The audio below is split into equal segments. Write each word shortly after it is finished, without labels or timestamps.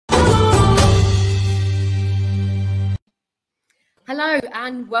Hello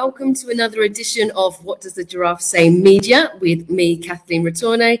and welcome to another edition of What Does the Giraffe Say Media with me, Kathleen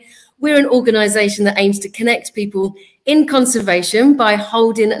Ratorne. We're an organisation that aims to connect people in conservation by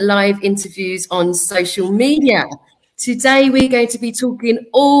holding live interviews on social media. Today we're going to be talking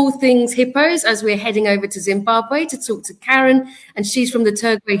all things hippos as we're heading over to Zimbabwe to talk to Karen, and she's from the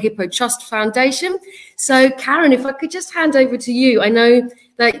Turgwe Hippo Trust Foundation. So Karen, if I could just hand over to you. I know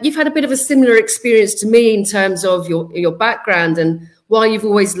that you've had a bit of a similar experience to me in terms of your background, and while you've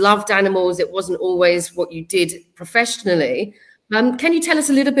always loved animals, it wasn't always what you did professionally. Can you tell us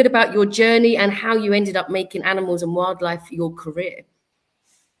a little bit about your journey and how you ended up making animals and wildlife your career?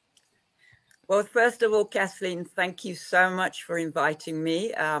 Well, first of all, Kathleen, thank you so much for inviting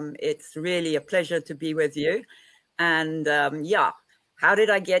me. It's really a pleasure to be with you. And yeah, how did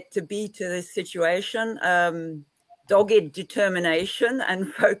I get to this situation? Dogged determination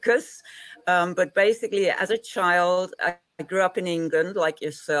and focus. But basically, as a child, I grew up in England like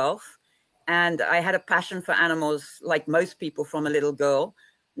yourself. And I had a passion for animals like most people from a little girl.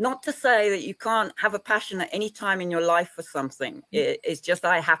 Not to say that you can't have a passion at any time in your life for something. It's just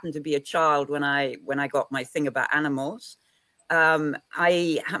I happened to be a child when I got my thing about animals.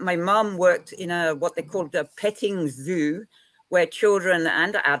 My mum worked in what they called a petting zoo, where children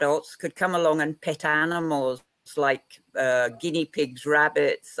and adults could come along and pet animals like guinea pigs,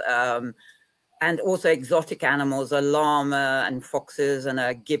 rabbits, and also exotic animals, a llama and foxes and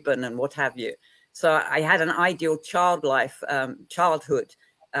a gibbon and what have you. So I had an ideal childhood.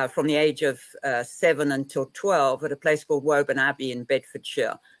 From the age of 7 until 12 at a place called Woburn Abbey in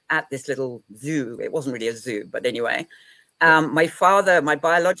Bedfordshire at this little zoo. It wasn't really a zoo, but anyway. My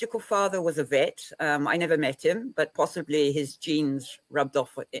biological father was a vet. I never met him, but possibly his genes rubbed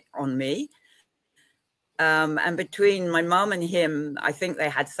off on me. And between my mum and him, I think they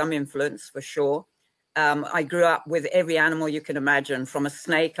had some influence for sure. I grew up with every animal you can imagine, from a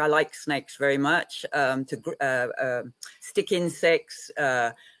snake, I like snakes very much, to stick insects,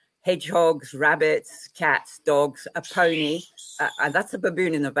 hedgehogs, rabbits, cats, dogs, a pony. And that's a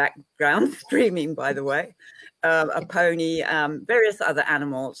baboon in the background, screaming, by the way. A pony, various other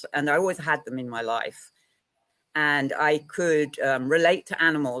animals. And I always had them in my life. And I could relate to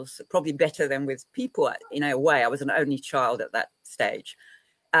animals probably better than with people in a way. I was an only child at that stage.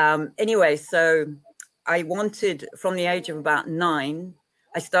 Anyway, so I wanted, from the age of about 9,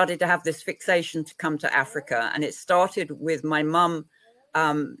 I started to have this fixation to come to Africa. And it started with my mum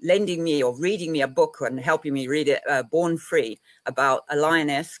lending me or reading me a book and helping me read it, Born Free, about a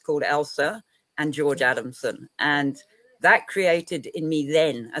lioness called Elsa and George Adamson. And that created in me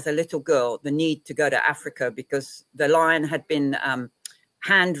then, as a little girl, the need to go to Africa, because the lion had been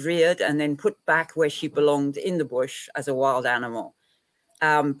hand-reared and then put back where she belonged in the bush as a wild animal.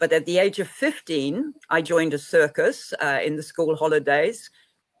 But at the age of 15, I joined a circus in the school holidays,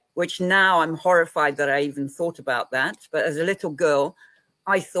 which now I'm horrified that I even thought about that. But as a little girl,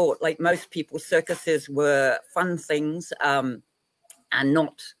 I thought, like most people, circuses were fun things and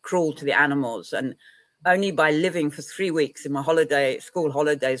not cruel to the animals. And only by living for 3 weeks in my school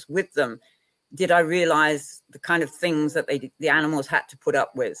holidays with them did I realize the kind of things that the animals had to put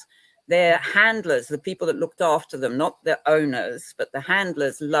up with. Their handlers, the people that looked after them, not the owners, but the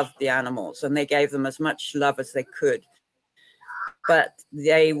handlers loved the animals, and they gave them as much love as they could. But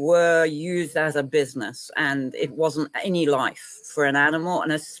they were used as a business, and it wasn't any life for an animal,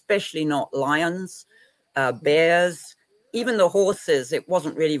 and especially not lions, bears, even the horses. It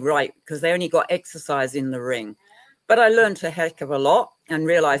wasn't really right because they only got exercise in the ring. But I learned a heck of a lot and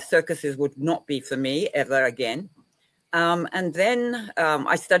realized circuses would not be for me ever again. And then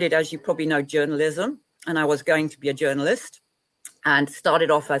I studied, as you probably know, journalism, and I was going to be a journalist, and started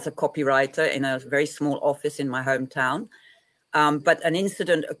off as a copywriter in a very small office in my hometown. But an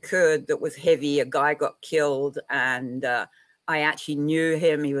incident occurred that was heavy. A guy got killed, and I actually knew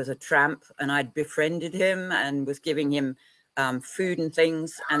him. He was a tramp, and I'd befriended him and was giving him food and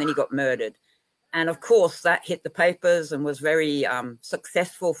things, and then he got murdered. And of course, that hit the papers and was very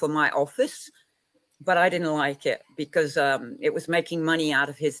successful for my office. But I didn't like it because it was making money out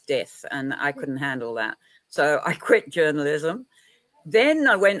of his death, and I couldn't handle that. So I quit journalism. Then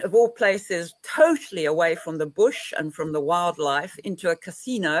I went, of all places, totally away from the bush and from the wildlife into a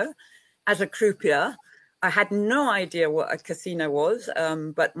casino as a croupier. I had no idea what a casino was,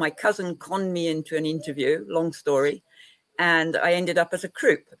 but my cousin conned me into an interview, long story, and I ended up as a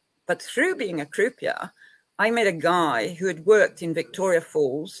croup. But through being a croupier, I met a guy who had worked in Victoria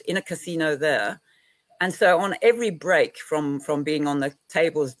Falls in a casino there. And so on every break from being on the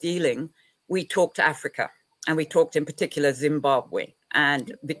tables dealing, we talked Africa, and we talked in particular Zimbabwe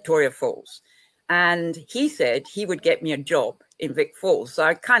and Victoria Falls. And he said he would get me a job in Vic Falls. So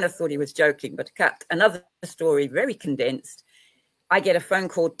I kind of thought he was joking, but to cut another story, very condensed, I get a phone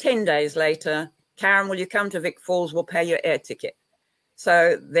call 10 days later. Karen, will you come to Vic Falls? We'll pay your air ticket.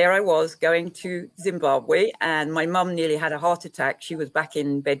 So there I was going to Zimbabwe, and my mum nearly had a heart attack. She was back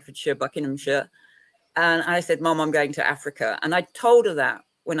in Bedfordshire, Buckinghamshire. And I said, Mum, I'm going to Africa. And I told her that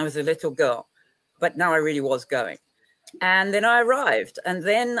when I was a little girl, but now I really was going. And then I arrived, and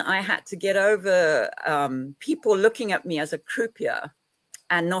then I had to get over people looking at me as a croupier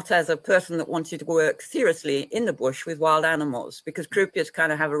and not as a person that wanted to work seriously in the bush with wild animals, because croupiers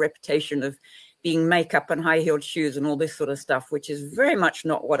kind of have a reputation of being makeup and high-heeled shoes and all this sort of stuff, which is very much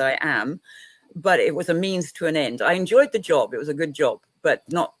not what I am, but it was a means to an end. I enjoyed the job. It was a good job, but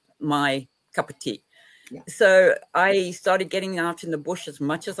not my cup of tea. Yeah. So I started getting out in the bush as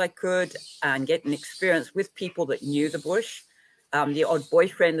much as I could and getting experience with people that knew the bush, the odd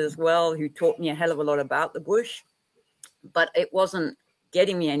boyfriend as well, who taught me a hell of a lot about the bush, but it wasn't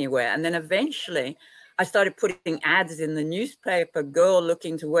getting me anywhere. And then eventually I started putting ads in the newspaper, girl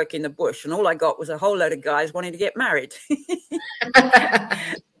looking to work in the bush. And all I got was a whole load of guys wanting to get married.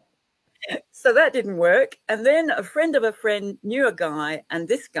 So that didn't work. And then a friend of a friend knew a guy, and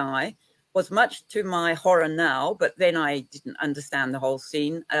this guy was, much to my horror now, but then I didn't understand the whole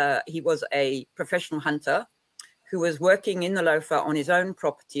scene. He was a professional hunter who was working in the Lowveld on his own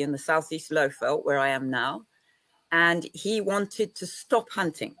property in the southeast Lowveld, where I am now. And he wanted to stop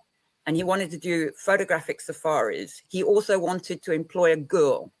hunting, and he wanted to do photographic safaris. He also wanted to employ a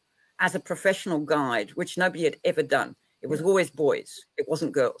girl as a professional guide, which nobody had ever done. It was always boys. It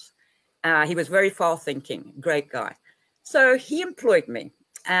wasn't girls. He was very far thinking, great guy. So he employed me.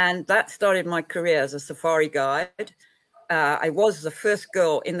 And that started my career as a safari guide. I was the first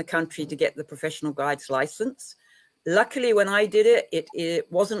girl in the country to get the professional guide's license. Luckily, when I did it,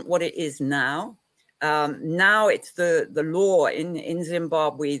 it wasn't what it is now. Now it's the law in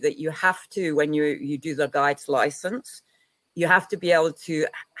Zimbabwe that you have to, when you do the guide's license, you have to be able to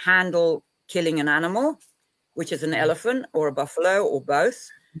handle killing an animal, which is an elephant or a buffalo or both,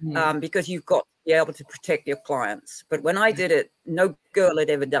 because you've got be able to protect your clients. But when I did it, no girl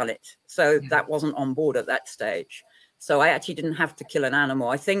had ever done it. So that wasn't on board at that stage. So I actually didn't have to kill an animal.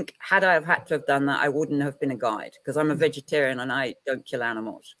 I think had I have had to have done that, I wouldn't have been a guide, because I'm a vegetarian and I don't kill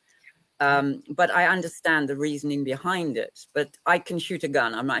animals. But I understand the reasoning behind it. But I can shoot a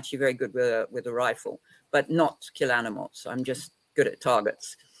gun. I'm actually very good with a rifle, but not kill animals. I'm just good at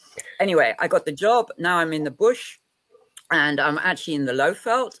targets. Anyway, I got the job. Now I'm in the bush. And I'm actually in the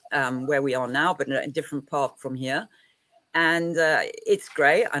Lowveld, where we are now, but in a different part from here. And it's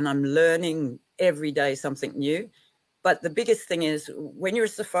great. And I'm learning every day something new. But the biggest thing is, when you're a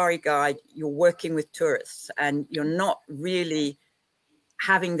safari guide, you're working with tourists, and you're not really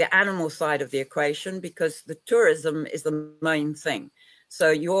having the animal side of the equation, because the tourism is the main thing.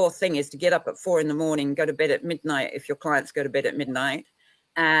 So your thing is to get up at 4 in the morning, go to bed at midnight if your clients go to bed at midnight,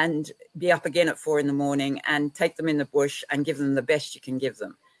 and be up again at 4 in the morning and take them in the bush and give them the best you can give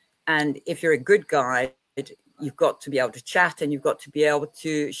them. And if you're a good guide, you've got to be able to chat, and you've got to be able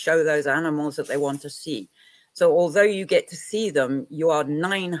to show those animals that they want to see. So although you get to see them, you are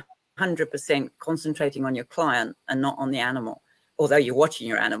 900% concentrating on your client and not on the animal, although you're watching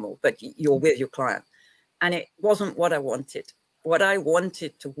your animal, but you're with your client. And it wasn't what I wanted. What I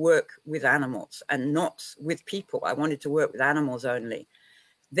wanted to work with animals and not with people. I wanted to work with animals only.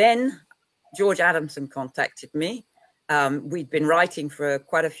 Then George Adamson contacted me. We'd been writing for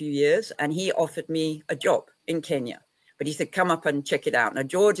quite a few years, and he offered me a job in Kenya. But he said, come up and check it out. Now,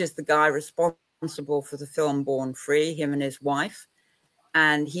 George is the guy responsible for the film Born Free, him and his wife.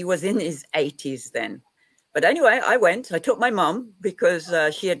 And he was in his 80s then. But anyway, I went. I took my mum, because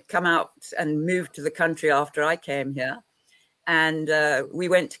she had come out and moved to the country after I came here. And we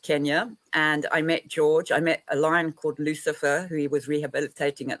went to Kenya, and I met George. I met a lion called Lucifer, who he was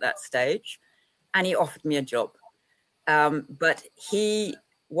rehabilitating at that stage, and he offered me a job. But he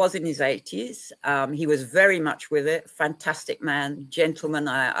was in his 80s. He was very much with it. Fantastic man, gentleman.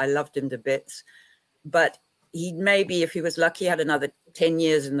 I loved him to bits. But he maybe, if he was lucky, had another 10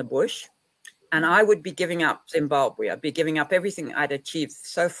 years in the bush. And I would be giving up Zimbabwe. I'd be giving up everything I'd achieved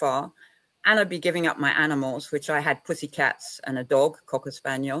so far. And I'd be giving up my animals, which I had pussycats and a dog, Cocker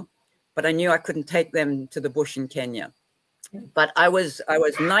Spaniel. But I knew I couldn't take them to the bush in Kenya. But I was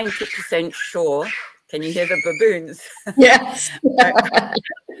 90% sure. Can you hear the baboons? Yes.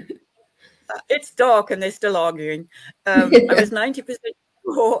 It's dark and they're still arguing. I was 90%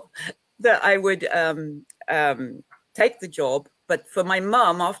 sure that I would take the job. But for my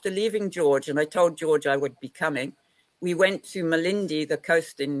mum, after leaving George, and I told George I would be coming, we went to Malindi, the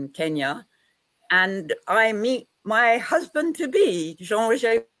coast in Kenya, and I meet my husband-to-be,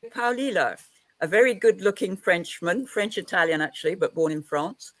 Jean-Roger Paolillo, a very good-looking Frenchman, French-Italian actually, but born in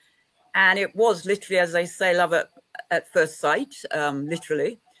France. And it was literally, as they say, love at first sight,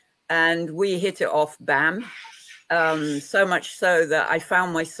 literally. And we hit it off, bam. So much so that I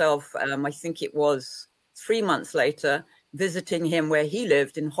found myself, I think it was 3 months later, visiting him where he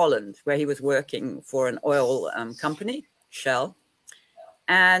lived in Holland, where he was working for an oil company, Shell.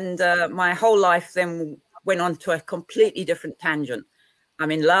 And my whole life then went on to a completely different tangent.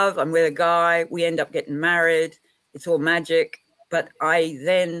 I'm in love, I'm with a guy, we end up getting married, it's all magic. But I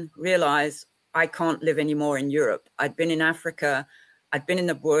then realized I can't live anymore in Europe. I'd been in Africa, I'd been in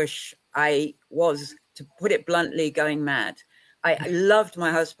the bush. I was, to put it bluntly, going mad. I loved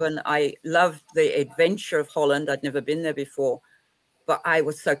my husband. I loved the adventure of Holland. I'd never been there before, but I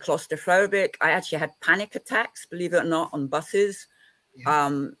was so claustrophobic. I actually had panic attacks, believe it or not, on buses.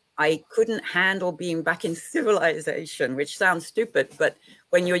 Yeah. I couldn't handle being back in civilization, which sounds stupid, but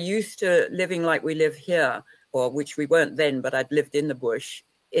when you're used to living like we live here, or which we weren't then, but I'd lived in the bush,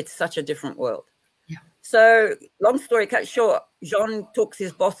 it's such a different world. Yeah. So long story cut short, Jean talks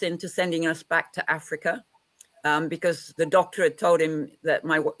his boss into sending us back to Africa because the doctor had told him that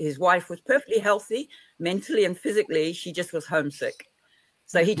his wife was perfectly healthy, mentally and physically, she just was homesick.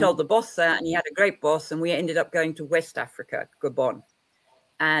 So he told the boss that, and he had a great boss, and we ended up going to West Africa, Gabon.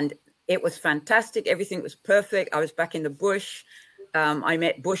 And it was fantastic. Everything was perfect. I was back in the bush. I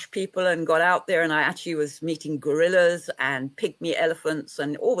met bush people and got out there, and I actually was meeting gorillas and pygmy elephants,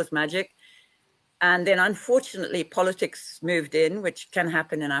 and all was magic. And then unfortunately politics moved in, which can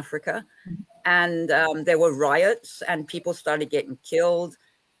happen in Africa. And there were riots and people started getting killed.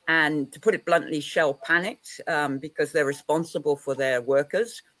 And to put it bluntly, Shell panicked because they're responsible for their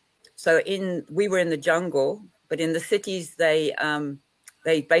workers. So we were in the jungle, but in the cities, they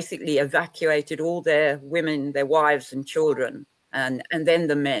basically evacuated all their women, their wives and children. And then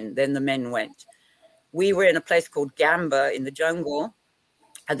the men went. We were in a place called Gamba in the jungle,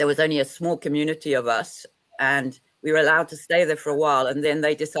 and there was only a small community of us, and we were allowed to stay there for a while. And then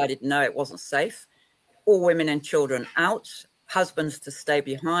they decided, no, it wasn't safe. All women and children out, husbands to stay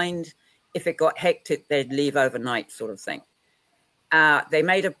behind. If it got hectic, they'd leave overnight, sort of thing. They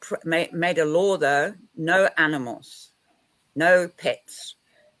made a law, though, no animals, no pets.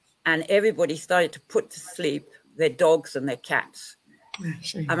 And everybody started to put to sleep their dogs and their cats.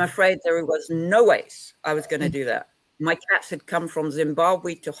 I'm afraid there was no ways I was going to do that. My cats had come from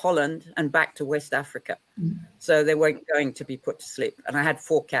Zimbabwe to Holland and back to West Africa. So they weren't going to be put to sleep. And I had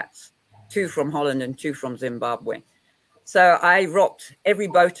 4 cats, 2 from Holland and 2 from Zimbabwe. So I rocked every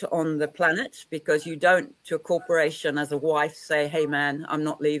boat on the planet, because you don't, to a corporation as a wife, say, hey, man, I'm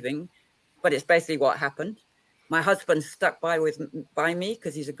not leaving. But it's basically what happened. My husband stuck by me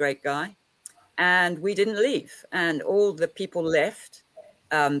because he's a great guy. And we didn't leave. And all the people left.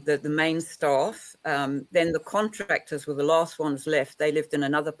 The main staff, then the contractors were the last ones left. They lived in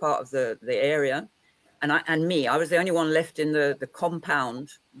another part of the area, and I was the only one left in the compound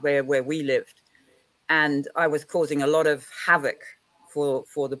where we lived, and I was causing a lot of havoc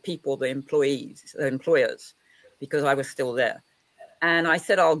for the people, the employers, because I was still there. And I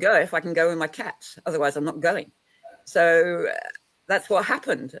said, I'll go if I can go with my cats, otherwise I'm not going. So that's what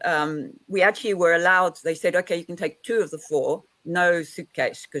happened. We actually were allowed, they said, okay, you can take 2 of the 4. No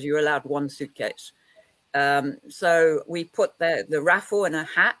suitcase, because you're allowed 1 suitcase. So we put the raffle in a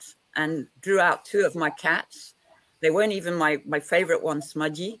hat and drew out 2 of my cats. They weren't even my favorite one,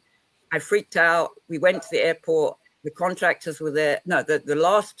 Smudgy. I freaked out. We went to the airport. The contractors were there. No, the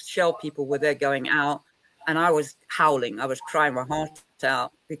last Shell people were there going out. And I was howling. I was crying my heart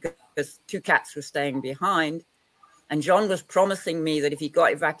out because 2 cats were staying behind. And John was promising me that if he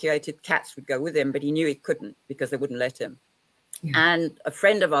got evacuated, cats would go with him, but he knew he couldn't because they wouldn't let him. Yeah. And a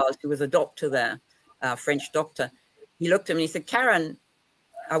friend of ours who was a doctor there, a French doctor, he looked at me and he said, Karen,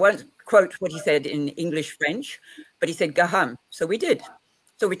 I won't quote what he said in English French, but he said, go home. So we did.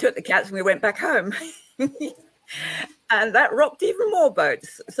 So we took the cats and we went back home. And that rocked even more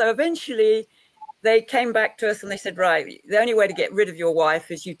boats. So eventually they came back to us and they said, right, the only way to get rid of your wife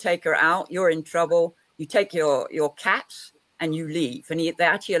is you take her out. You're in trouble. You take your cats and you leave. And they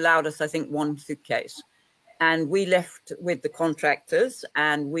actually allowed us, I think, 1 suitcase. And we left with the contractors,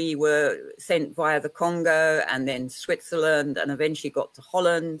 and we were sent via the Congo and then Switzerland, and eventually got to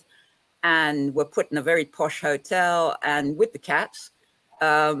Holland, and were put in a very posh hotel and with the cats.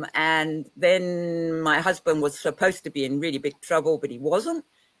 And then my husband was supposed to be in really big trouble, but he wasn't,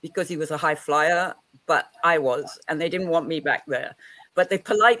 because he was a high flyer, but I was, and they didn't want me back there. But they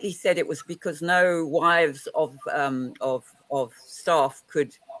politely said it was because no wives of staff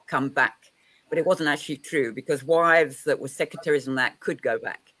could come back. but it wasn't actually true, because wives that were secretaries and that could go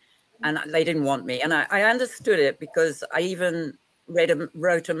back, and they didn't want me. And I understood it, because I even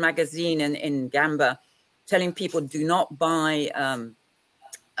wrote a magazine in Gamba telling people, do not buy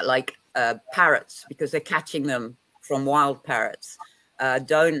parrots, because they're catching them from wild parrots.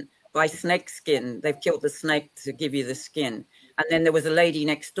 Don't buy snake skin. They've killed the snake to give you the skin. And then there was a lady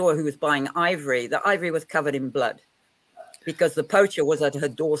next door who was buying ivory. The ivory was covered in blood, because the poacher was at her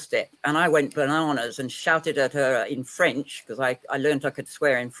doorstep. And I went bananas and shouted at her in French, because I learned I could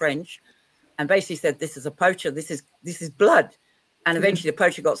swear in French, and basically said, this is a poacher, this is blood. And eventually the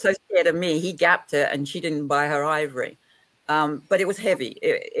poacher got so scared of me, he gapped her, and she didn't buy her ivory. But it was heavy.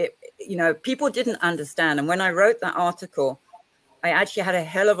 You know, people didn't understand. And when I wrote that article, I actually had a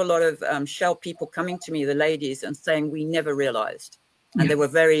hell of a lot of Shell people coming to me, the ladies, and saying, we never realized. And they were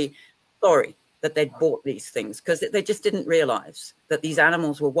very sorry that they'd bought these things, because they just didn't realize that these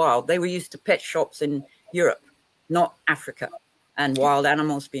animals were wild. They were used to pet shops in Europe, not Africa, and wild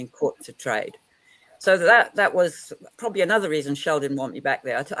animals being caught to trade. So that was probably another reason Shell didn't want me back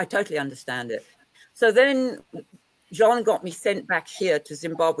there. I totally understand it. So then John got me sent back here to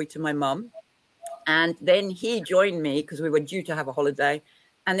Zimbabwe to my mum. And then he joined me, because we were due to have a holiday.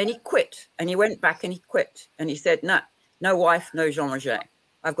 And then he quit, and he went back and he quit. And he said, no wife, no Jean Roger.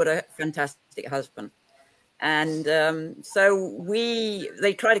 I've got a fantastic husband. And so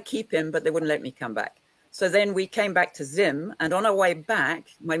they tried to keep him, but they wouldn't let me come back. So then we came back to Zim, and on our way back,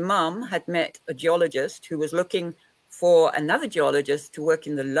 my mum had met a geologist who was looking for another geologist to work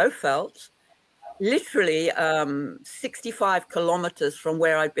in the Lowveld, literally 65 kilometers from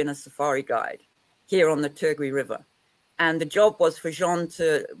where I'd been a safari guide here on the Turgwe River. And the job was for Jean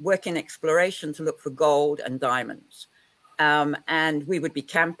to work in exploration to look for gold and diamonds. And we would be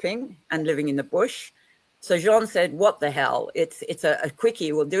camping and living in the bush. So Jean said, what the hell? It's a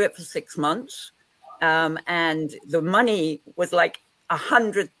quickie. We'll do it for 6 months. And the money was like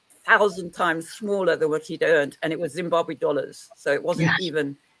 100,000 times smaller than what he'd earned. And it was Zimbabwe dollars. So it wasn't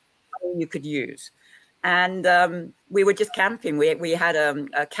even money you could use. And we were just camping. We had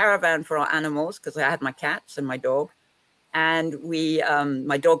a caravan for our animals, because I had my cats and my dog. And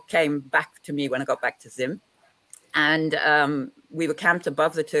my dog came back to me when I got back to Zim. And we were camped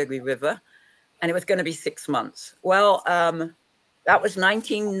above the Turgwe River. And it was going to be 6 months. Well, that was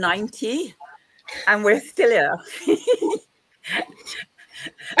 1990. And we're still here.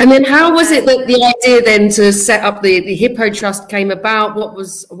 And then how was it that the idea then to set up the Hippo Trust came about? What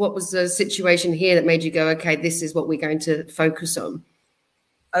was the situation here that made you go, okay, this is what we're going to focus on?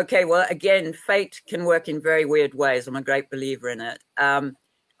 Okay, well, again, fate can work in very weird ways. I'm a great believer in it.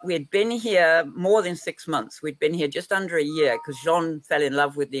 We had been here more than 6 months. We'd been here just under a year, because Jean fell in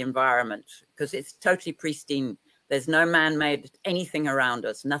love with the environment, because it's totally pristine. There's no man-made anything around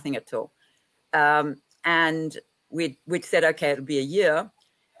us, nothing at all. And we'd said, okay, it'll be a year.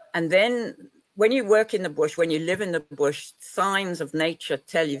 And then when you work in the bush, when you live in the bush, signs of nature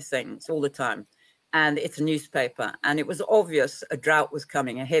tell you things all the time. And it's a newspaper. And it was obvious a drought was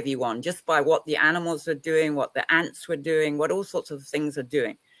coming, a heavy one, just by what the animals were doing, what the ants were doing, what all sorts of things are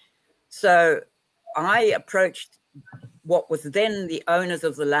doing. So I approached what was then the owners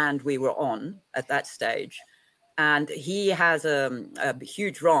of the land we were on at that stage. And he has a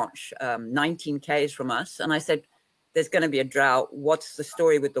huge ranch, 19 Ks from us. And I said, there's going to be a drought. What's the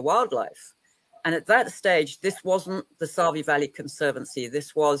story with the wildlife? And at that stage, this wasn't the Savi Valley Conservancy.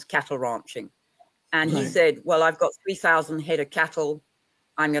 This was cattle ranching. And he said, well, I've got 3,000 head of cattle.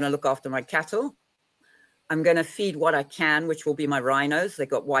 I'm going to look after my cattle. I'm going to feed what I can, which will be my rhinos. They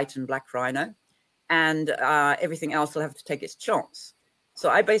got white and black rhino. And everything else will have to take its chance. So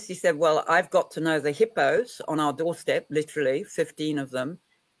I basically said, well, I've got to know the hippos on our doorstep, literally 15 of them.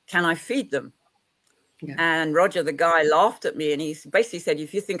 Can I feed them? Yeah. And Roger, the guy, laughed at me, and he basically said,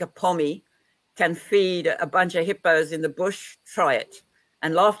 if you think a pommy can feed a bunch of hippos in the bush, try it,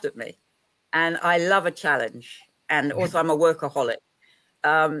 and laughed at me. And I love a challenge. And also I'm a workaholic.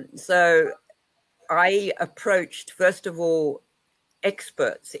 So I approached, first of all,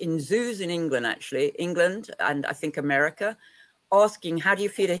 experts in zoos in England, actually, England and I think America, asking, how do you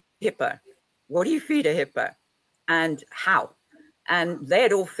feed a hippo? What do you feed a hippo? And how? And they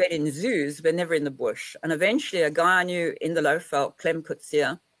had all fed in zoos, but never in the bush. And eventually a guy I knew in the Lowveld, Clem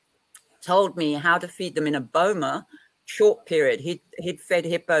Coetzee, told me how to feed them in a boma, short period. He'd fed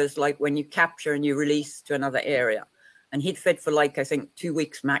hippos like when you capture and you release to another area. And he'd fed for like, I think, 2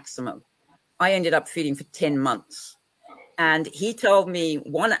 weeks maximum. I ended up feeding for 10 months. And he told me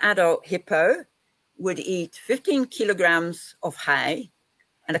one adult hippo would eat 15 kilograms of hay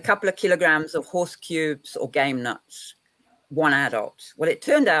and a couple of kilograms of horse cubes or game nuts. one adult. Well, it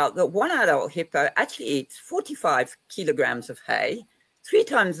turned out that one adult hippo actually eats 45 kilograms of hay, 3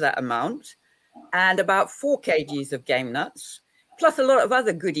 times that amount, and about 4 kgs of game nuts, plus a lot of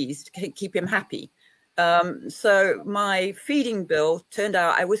other goodies to keep him happy. So my feeding bill turned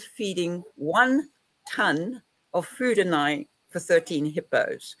out I was feeding 1 ton of food a night for 13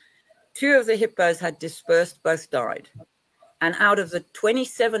 hippos. 2 of the hippos had dispersed, both died. And out of the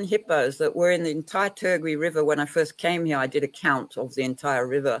 27 hippos that were in the entire Turgwe River when I first came here, I did a count of the entire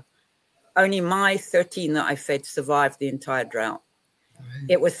river. Only my 13 that I fed survived the entire drought.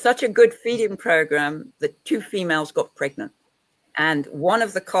 It was such a good feeding program that 2 females got pregnant. And one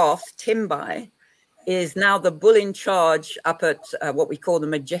of the calves, Timbai, is now the bull in charge up at what we call the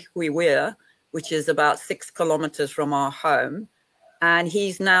Majekwi Weir, which is about 6 kilometers from our home. And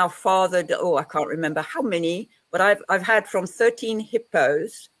he's now fathered, I can't remember how many, but I've had from 13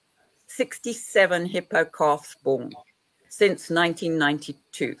 hippos, 67 hippo calves born since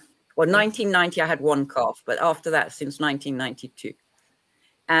 1992. Well, 1990, I had 1 calf, but after that, since 1992.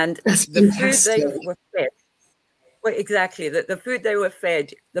 And the food they were fed, well, exactly, the food they were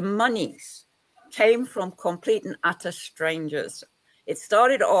fed, the monies came from complete and utter strangers. It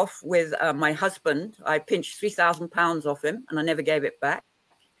started off with my husband. I pinched 3,000 pounds off him, and I never gave it back.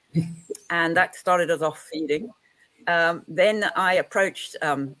 And that started us off feeding. Then I approached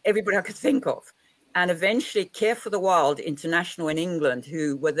everybody I could think of, and eventually Care for the Wild International in England,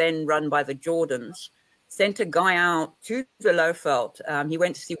 who were then run by the Jordans, sent a guy out to the Lowveld. He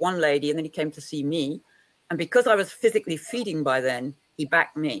went to see one lady, and then he came to see me. And because I was physically feeding by then, he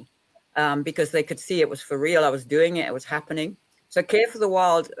backed me because they could see it was for real. I was doing it. It was happening. So Care for the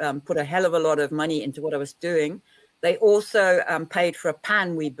Wild put a hell of a lot of money into what I was doing. They also paid for a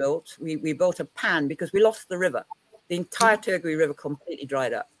pan we built. We built a pan because we lost the river. The entire Turgwe River completely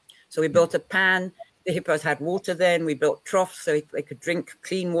dried up. So we built a pan. The hippos had water then. We built troughs so they could drink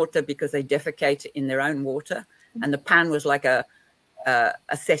clean water because they defecate in their own water. And the pan was like a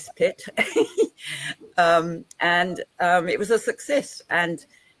cesspit. It was a success. And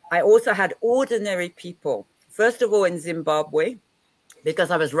I also had ordinary people. First of all, in Zimbabwe,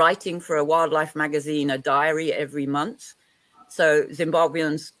 because I was writing for a wildlife magazine, a diary every month. So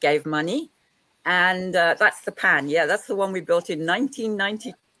Zimbabweans gave money. And that's the pan. Yeah, that's the one we built in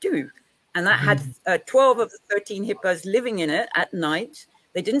 1992. And that had 12 of the 13 hippos living in it at night.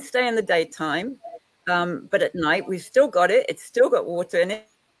 They didn't stay in the daytime. But at night, we've still got it. It's still got water in it.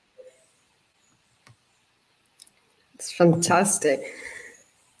 It's fantastic.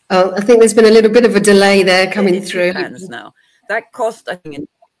 I think there's been a little bit of a delay there coming through. Now. That cost, I think.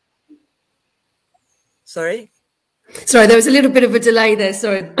 Sorry, there was a little bit of a delay there.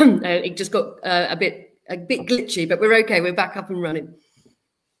 Sorry, it just got a bit glitchy, but we're okay. We're back up and running.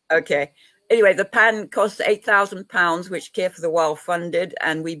 Okay. Anyway, the pan cost £8,000, which Care for the Wild funded,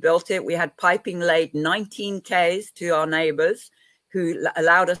 and we built it. We had piping laid 19 Ks to our neighbours, who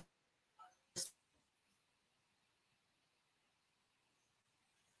allowed us.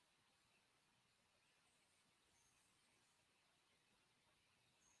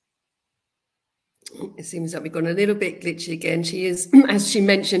 It seems like we've gone a little bit glitchy again. She is, as she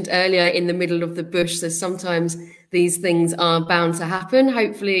mentioned earlier, in the middle of the bush. So sometimes these things are bound to happen.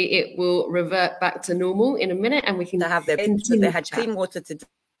 Hopefully it will revert back to normal in a minute and we can have their beds, but they had clean water to drink.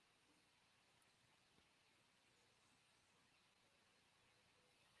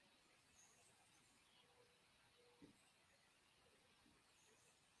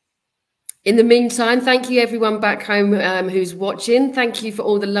 In the meantime, thank you everyone back home who's watching. Thank you for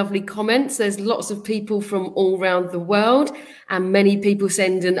all the lovely comments. There's lots of people from all around the world and many people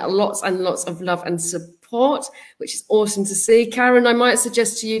sending lots and lots of love and support, which is awesome to see. Karen, I might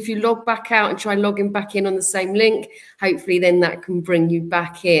suggest to you, if you log back out and try logging back in on the same link, hopefully then that can bring you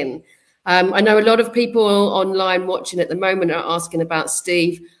back in. I know a lot of people online watching at the moment are asking about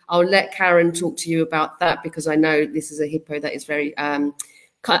Steve. I'll let Karen talk to you about that because I know this is a hippo that is very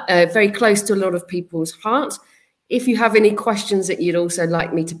close to a lot of people's heart. If you have any questions that you'd also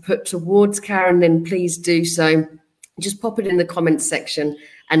like me to put towards Karen, then please do so. Just pop it in the comments section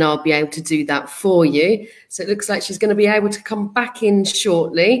and I'll be able to do that for you. So it looks like she's going to be able to come back in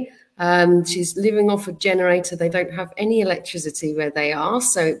shortly. She's living off a generator. They don't have any electricity where they are.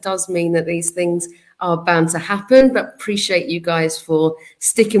 So it does mean that these things are bound to happen, but appreciate you guys for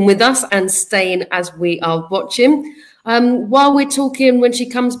sticking with us and staying as we are watching. While we're talking, when she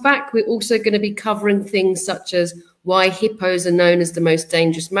comes back, we're also going to be covering things such as why hippos are known as the most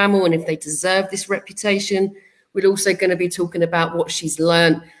dangerous mammal and if they deserve this reputation. We're also going to be talking about what she's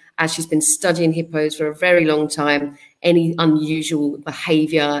learned as she's been studying hippos for a very long time, any unusual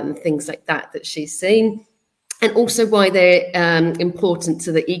behavior and things like that that she's seen. and also why they're important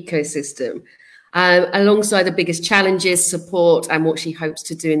to the ecosystem, alongside the biggest challenges, support, and what she hopes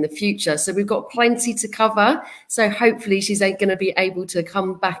to do in the future. So we've got plenty to cover. So hopefully she's going to be able to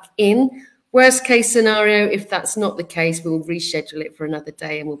come back in. Worst case scenario, if that's not the case, we'll reschedule it for another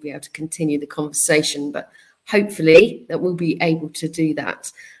day and we'll be able to continue the conversation. But hopefully that we'll be able to do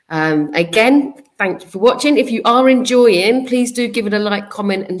that. Again, thank you for watching. If you are enjoying, please do give it a like,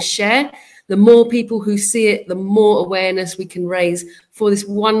 comment, and share. The more people who see it, the more awareness we can raise for this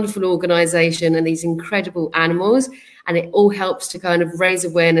wonderful organization and these incredible animals. And it all helps to kind of raise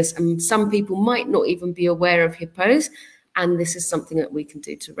awareness. And some people might not even be aware of hippos. And this is something that we can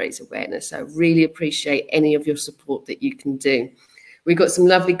do to raise awareness. So I really appreciate any of your support that you can do. We've got some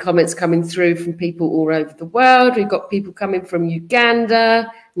lovely comments coming through from people all over the world. We've got people coming from Uganda,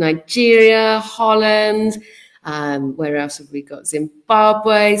 Nigeria, Holland. Where else have we got?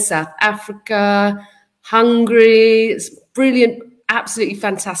 Zimbabwe, South Africa, Hungary. It's brilliant, absolutely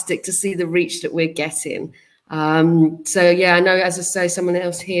fantastic to see the reach that we're getting. So yeah, I know, as I say, someone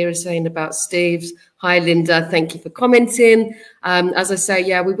else here is saying about Steve's. Hi, Linda. Thank you for commenting. As I say,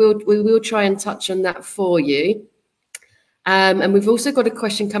 yeah, we will try and touch on that for you. And we've also got a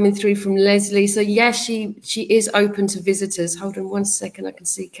question coming through from Leslie. So yes, she is open to visitors. Hold on one second. I can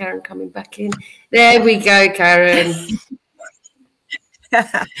see Karen coming back in. There we go, Karen.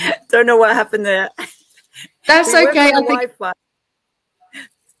 Don't know what happened there. That's okay. On Wi-Fi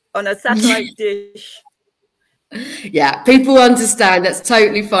on a satellite dish. Yeah, people understand. That's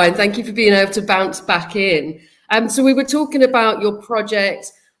totally fine. Thank you for being able to bounce back in. So we were talking about your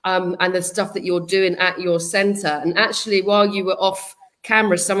project and the stuff that you're doing at your center. And actually, while you were off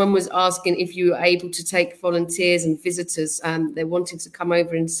camera, someone was asking if you were able to take volunteers and visitors. They wanted to come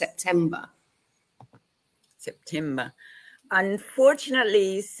over in September. September.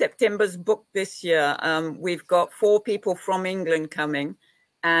 Unfortunately, September's booked this year. We've got 4 people from England coming.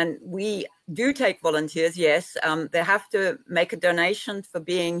 And we do take volunteers, yes. They have to make a donation for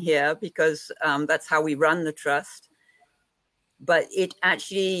being here because that's how we run the trust. But it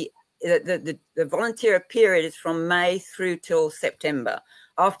actually, the volunteer period is from May through till September.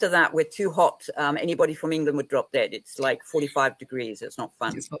 After that, we're too hot. Anybody from England would drop dead. It's like 45 degrees. It's not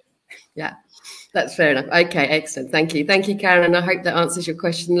fun. Yeah, that's fair enough. Okay, excellent. Thank you. Thank you, Karen. And I hope that answers your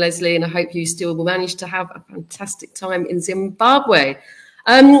question, Leslie. And I hope you still will manage to have a fantastic time in Zimbabwe.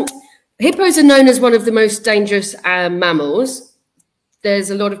 Hippos are known as one of the most dangerous mammals.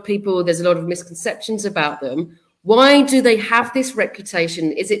 There's a lot of people, there's a lot of misconceptions about them. Why do they have this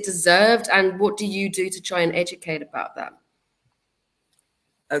reputation? Is it deserved? And what do you do to try and educate about that?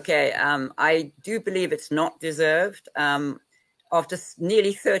 Okay, I do believe it's not deserved. After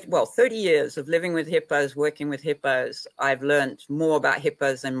nearly 30 years of living with hippos, working with hippos, I've learned more about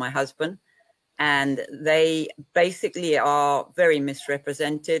hippos than my husband. And they basically are very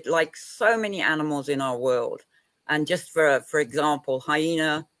misrepresented, like so many animals in our world. And just for example,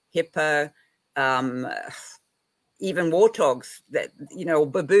 hyena, hippo, even warthogs, that, you know,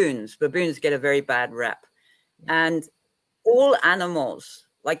 baboons get a very bad rap. And all animals,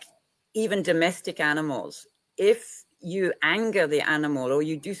 like even domestic animals, if you anger the animal or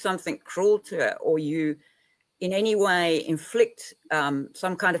you do something cruel to it, or you in any way inflict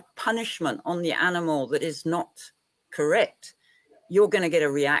some kind of punishment on the animal that is not correct, you're going to get a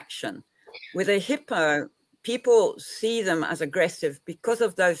reaction. With a hippo, people see them as aggressive because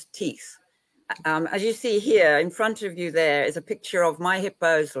of those teeth. As you see here in front of you, there is a picture of my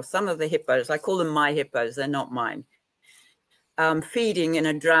hippos, or some of the hippos. I call them my hippos. They're not mine. Feeding in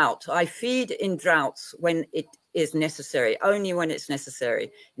a drought. I feed in droughts when it is necessary, only when it's necessary.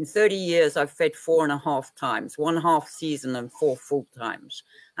 In 30 years, I've fed 4.5 times, 1/2 season and 4 full times.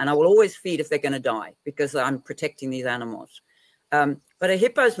 And I will always feed if they're going to die because I'm protecting these animals. But a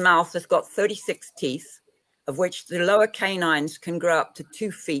hippo's mouth has got 36 teeth, of which the lower canines can grow up to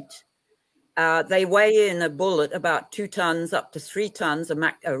 2 feet. They weigh in a bull at about 2 tons up to 3 tons,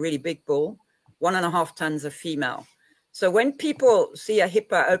 a really big bull, 1.5 tons a female. So when people see a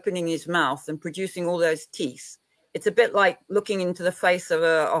hippo opening his mouth and producing all those teeth, it's a bit like looking into the face of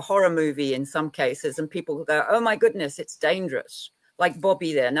a horror movie in some cases, and people go, oh my goodness, it's dangerous, like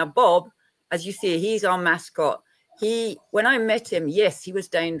Bobby there. Now, Bob, as you see, he's our mascot. When I met him, yes, he was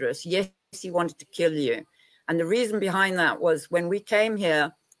dangerous. Yes, he wanted to kill you. And the reason behind that was when we came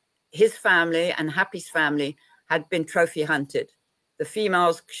here, his family and Happy's family had been trophy hunted. The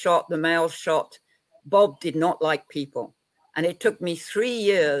females shot, the males shot. Bob did not like people. And it took me 3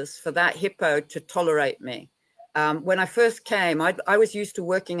 years for that hippo to tolerate me. When I first came, I was used to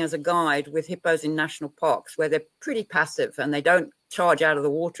working as a guide with hippos in national parks where they're pretty passive and they don't charge out of the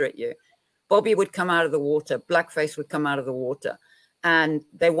water at you. Bobby would come out of the water, Blackface would come out of the water, and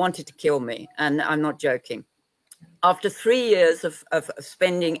they wanted to kill me. And I'm not joking. After 3 years of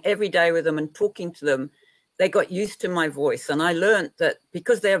spending every day with them and talking to them, they got used to my voice. And I learned that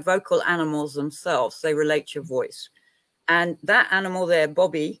because they're vocal animals themselves, they relate to your voice. And that animal there,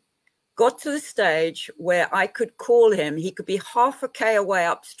 Bobby, got to the stage where I could call him. He could be half a K away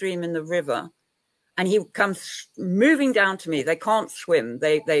upstream in the river, and he would come moving down to me. They can't swim.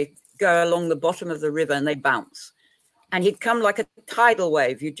 They go along the bottom of the river and they bounce. And he'd come like a tidal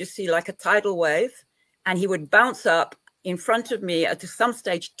wave. You'd just see like a tidal wave. And he would bounce up in front of me at some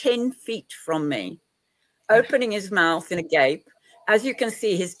stage 10 feet from me, opening his mouth in a gape. As you can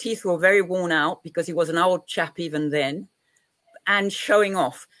see, his teeth were very worn out because he was an old chap even then, and showing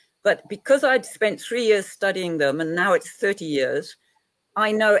off. But because I'd spent 3 years studying them, and now it's 30 years,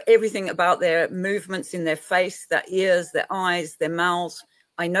 I know everything about their movements in their face, their ears, their eyes, their mouths.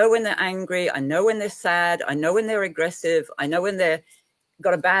 I know when they're angry. I know when they're sad. I know when they're aggressive. I know when they're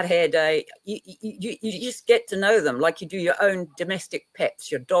got a bad hair day. You just get to know them like you do your own domestic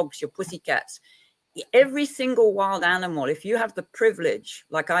pets, your dogs, your pussycats. Every single wild animal, if you have the privilege,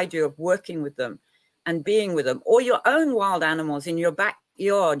 like I do, of working with them and being with them, or your own wild animals in your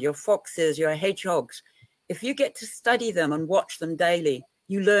backyard, your foxes, your hedgehogs, if you get to study them and watch them daily,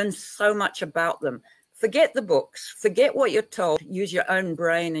 you learn so much about them. Forget the books, forget what you're told, use your own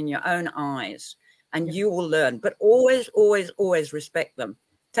brain and your own eyes, and you will learn. But always, always, always respect them.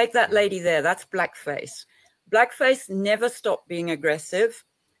 Take that lady there, that's Blackface. Blackface never stopped being aggressive.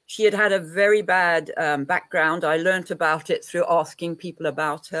 She had had a very bad background. I learned about it through asking people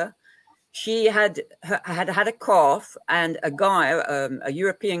about her. She had a calf, and a guy, a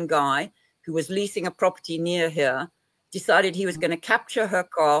European guy who was leasing a property near here, decided he was going to capture her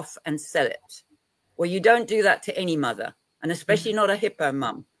calf and sell it. Well, you don't do that to any mother, and especially not a hippo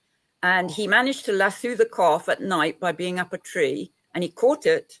mum. And he managed to lasso the calf at night by being up a tree, and he caught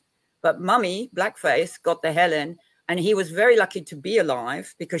it. But Mummy, Blackface, got the hell in, and he was very lucky to be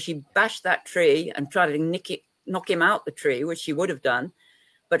alive because she bashed that tree and tried to knock him out the tree, which she would have done.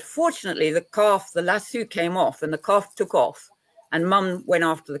 But fortunately, the calf, the lasso came off, and the calf took off, and Mum went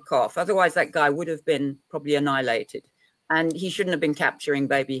after the calf. Otherwise, that guy would have been probably annihilated, and he shouldn't have been capturing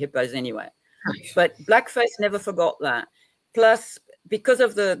baby hippos anyway. But Blackface never forgot that. Plus, because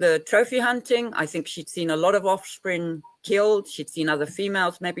of the trophy hunting, I think she'd seen a lot of offspring killed. She'd seen other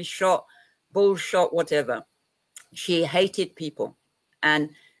females maybe shot, bulls shot, whatever. She hated people. And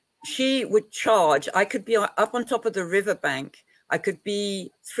she would charge. I could be up on top of the riverbank. I could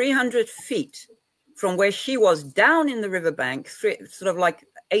be 300 feet from where she was, down in the riverbank, sort of like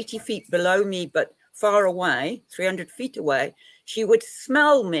 80 feet below me, but far away, 300 feet away. She would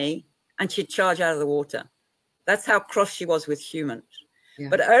smell me and she'd charge out of the water. That's how cross she was with humans. Yeah.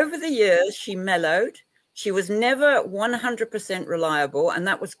 But over the years, she mellowed. She was never 100% reliable. And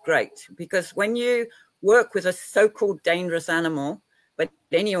that was great, because when you work with a so-called dangerous animal, but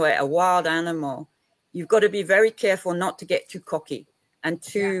anyway, a wild animal, you've got to be very careful not to get too cocky and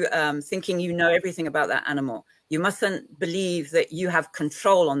too thinking you know everything about that animal. You mustn't believe that you have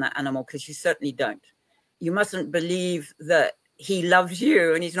control on that animal, because you certainly don't. You mustn't believe that he loves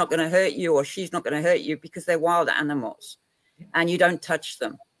you and he's not going to hurt you, or she's not going to hurt you, because they're wild animals and you don't touch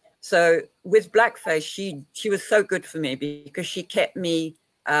them. So with Blackface, she was so good for me, because she kept me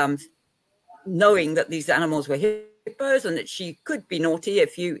knowing that these animals were hippos and that she could be naughty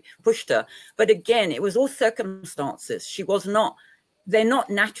if you pushed her. But again, it was all circumstances. They're not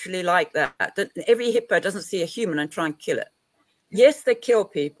naturally like that. Every hippo doesn't see a human and try and kill it. Yes, they kill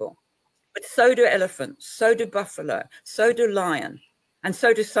people, but so do elephants, so do buffalo, so do lion, and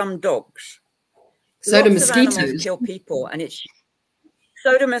so do some dogs. So do mosquitoes. Animals kill people, and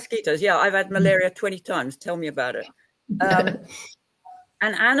so do mosquitoes. Yeah, I've had malaria 20 times. Tell me about it.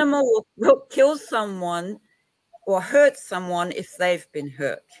 An animal will kill someone or hurt someone if they've been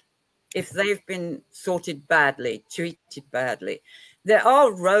hurt, if they've been sorted badly, treated badly. There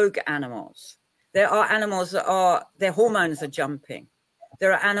are rogue animals. There are animals that their hormones are jumping.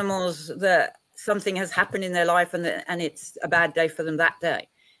 There are animals that something has happened in their life and it's a bad day for them that day.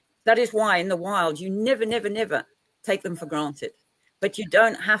 That is why in the wild, you never, never, never take them for granted. But you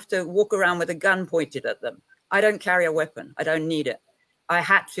don't have to walk around with a gun pointed at them. I don't carry a weapon. I don't need it. I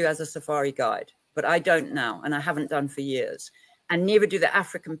had to as a safari guide, but I don't now, and I haven't done for years. And neither do the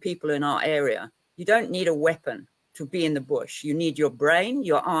African people in our area. You don't need a weapon to be in the bush. You need your brain,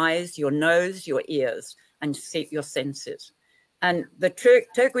 your eyes, your nose, your ears, and your senses. And the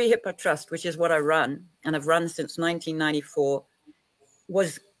Turgwe Hippo Trust, which is what I run, and I've run since 1994,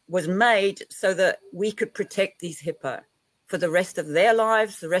 was made so that we could protect these hippo for the rest of their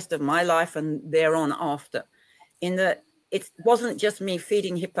lives, the rest of my life, and thereon after. In that it wasn't just me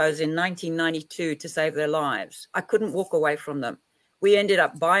feeding hippos in 1992 to save their lives. I couldn't walk away from them. We ended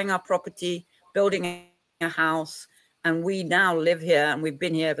up buying our property, building a house, and we now live here, and we've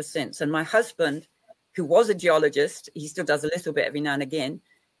been here ever since. And my husband, who was a geologist, he still does a little bit every now and again,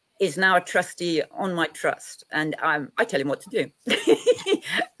 is now a trustee on my trust. And I tell him what to do.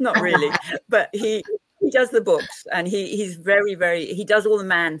 Not really, but he does the books, and he's very, he does all the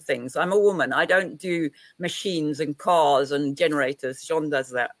man things. I'm a woman. I don't do machines and cars and generators. John does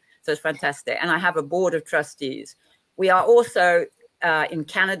that. So it's fantastic. And I have a board of trustees. We are also in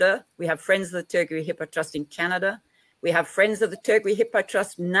Canada. We have friends of the Turgwe Hippo Trust in Canada. We have friends of the Turgwe Hippo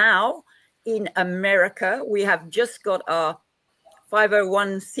Trust now in America. We have just got our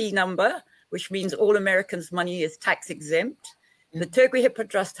 501c number, which means all Americans' money is tax exempt. The Turgwe Hippo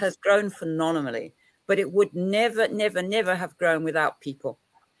Trust has grown phenomenally, but it would never, never, never have grown without people,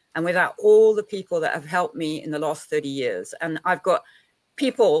 and without all the people that have helped me in the last 30 years. And I've got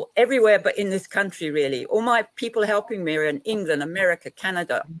people everywhere but in this country, really. All my people helping me are in England, America,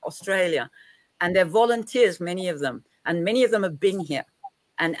 Canada, Australia, and they're volunteers, many of them. And many of them have been here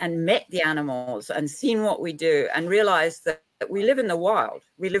and met the animals and seen what we do and realized that we live in the wild.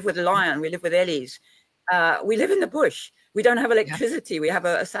 We live with a lion. We live with ellies. We live in the bush. We don't have electricity. We have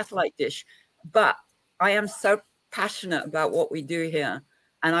a satellite dish. But I am so passionate about what we do here.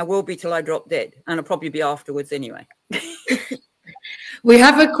 And I will be till I drop dead. And I'll probably be afterwards anyway. We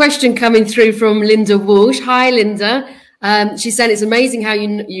have a question coming through from Linda Walsh. Hi, Linda. She's saying it's amazing how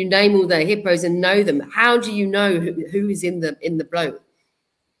you name all the hippos and know them. How do you know who is in the bloat?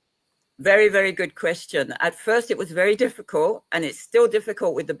 Very, very good question. At first, it was very difficult, and it's still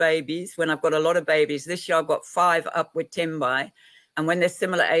difficult with the babies. When I've got a lot of babies, this year I've got 5 up with Timbai, and when they're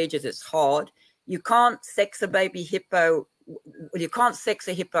similar ages, it's hard. You can't sex a baby hippo. You can't sex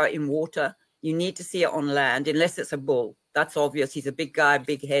a hippo in water. You need to see it on land, unless it's a bull. That's obvious. He's a big guy,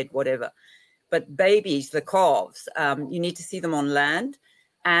 big head, whatever. But babies, the calves, you need to see them on land,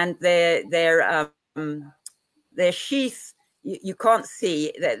 and their sheath, you can't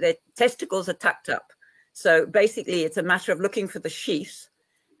see. Their testicles are tucked up. So basically, it's a matter of looking for the sheath.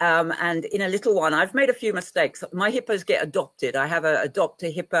 And in a little one, I've made a few mistakes. My hippos get adopted. I have a Adopt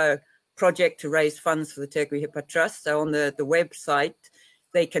a Hippo project to raise funds for the Turgwe Hippo Trust. So on the website,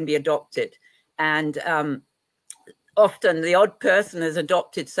 they can be adopted. And often the odd person is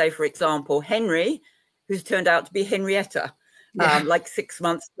adopted, say, for example, Henry, who's turned out to be Henrietta, like 6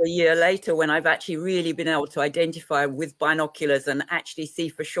 months to a year later, when I've actually really been able to identify with binoculars and actually see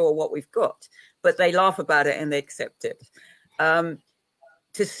for sure what we've got. But they laugh about it and they accept it.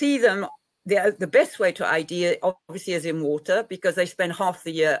 To see them, the best way to ID it obviously is in water, because they spend half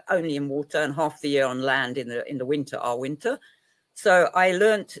the year only in water and half the year on land in the winter, our winter. So I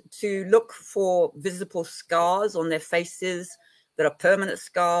learned to look for visible scars on their faces that are permanent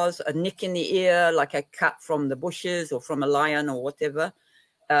scars, a nick in the ear, like a cut from the bushes or from a lion or whatever,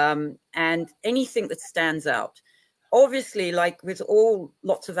 and anything that stands out. Obviously, like with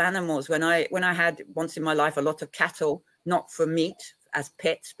lots of animals, when I had once in my life a lot of cattle, not for meat, as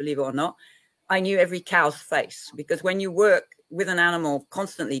pets, believe it or not, I knew every cow's face, because when you work with an animal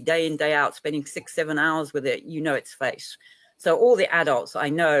constantly, day in, day out, spending 6-7 hours with it, you know its face. So all the adults I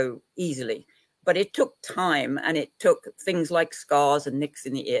know easily, but it took time, and it took things like scars and nicks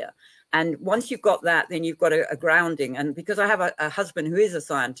in the ear. And once you've got that, then you've got a grounding. And because I have a husband who is a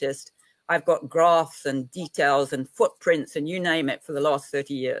scientist, I've got graphs and details and footprints and you name it for the last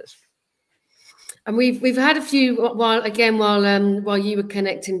 30 years. And we've had a few while you were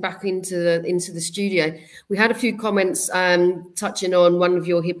connecting back into the studio. We had a few comments touching on one of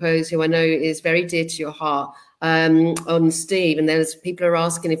your hippos, who I know is very dear to your heart, on Steve. And there's people are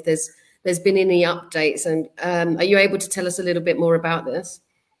asking if there's been any updates. And are you able to tell us a little bit more about this?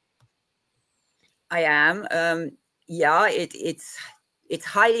 I am. Yeah, it's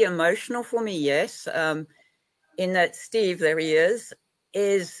highly emotional for me. Yes, in that Steve, there he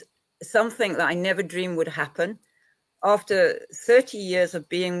is something that I never dreamed would happen. After 30 years of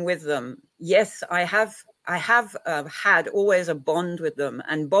being with them, yes, I have had always a bond with them.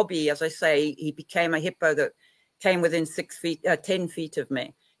 And Bobby, as I say, he became a hippo that came within 10 feet of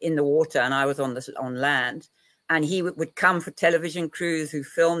me in the water, and I was on land. And he would come for television crews who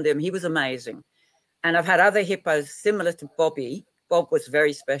filmed him. He was amazing. And I've had other hippos similar to Bobby. Bob was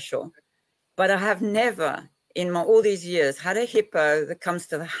very special. But I have never, in all these years, had a hippo that comes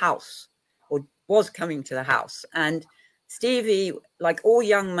to the house, or was coming to the house. And Stevie, like all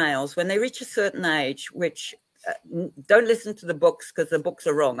young males, when they reach a certain age, which don't listen to the books, because the books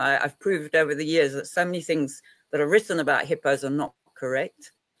are wrong. I've proved over the years that so many things that are written about hippos are not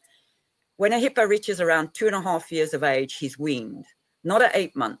correct. When a hippo reaches around 2.5 years of age, he's weaned. Not at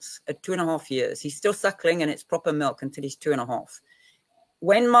 8 months, at 2.5 years. He's still suckling and it's proper milk until he's 2.5.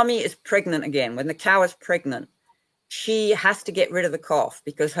 When mummy is pregnant again, when the cow is pregnant, she has to get rid of the calf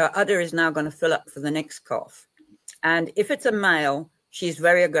because her udder is now going to fill up for the next calf. And if it's a male, she's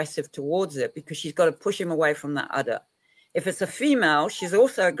very aggressive towards it because she's got to push him away from that udder. If it's a female, she's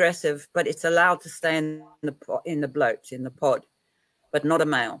also aggressive, but it's allowed to stay in the bloat, in the pod, but not a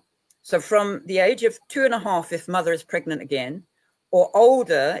male. So from the age of 2.5, if mother is pregnant again, or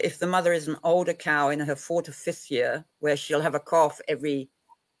older, if the mother is an older cow in her 4th to 5th year, where she'll have a calf every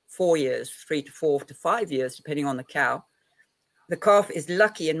 4 years, 3 to 4 to 5 years, depending on the cow, the calf is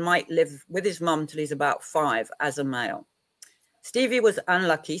lucky and might live with his mum till he's about 5 as a male. Stevie was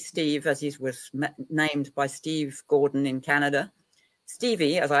unlucky, Steve, as he was named by Steve Gordon in Canada.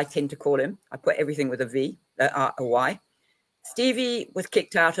 Stevie, as I tend to call him, I put everything with a Y. Stevie was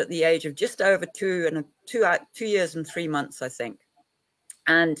kicked out at the age of just over 2 years and 3 months, I think.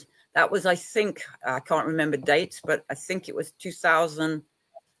 And that was, I think, I can't remember dates, but I think it was 2000.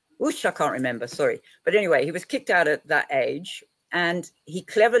 Whoosh, I can't remember, sorry. But anyway, he was kicked out at that age. And he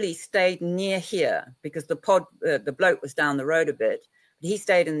cleverly stayed near here because the bloat was down the road a bit. He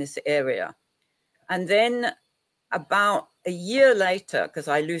stayed in this area. And then about a year later, because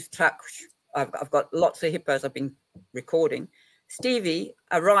I lose track, I've got lots of hippos I've been recording, Stevie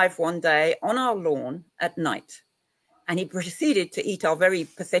arrived one day on our lawn at night. And he proceeded to eat our very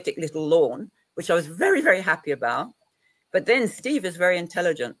pathetic little lawn, which I was very, very happy about. But then Steve is very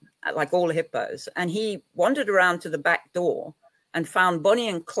intelligent, like all hippos. And he wandered around to the back door and found Bonnie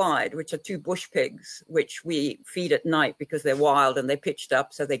and Clyde, which are 2 bush pigs, which we feed at night because they're wild and they're pitched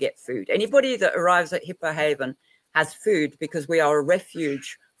up so they get food. Anybody that arrives at Hippo Haven has food because we are a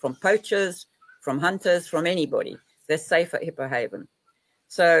refuge from poachers, from hunters, from anybody. They're safe at Hippo Haven.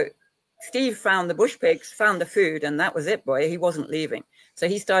 So Steve found the bush pigs, found the food, and that was it, boy. He wasn't leaving. So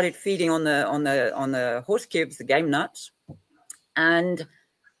he started feeding on the horse cubes, the game nuts. And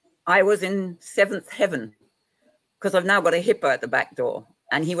I was in 7th heaven, because I've now got a hippo at the back door.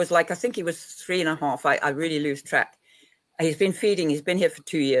 And he was like, I think he was 3.5. I really lose track. He's been feeding. He's been here for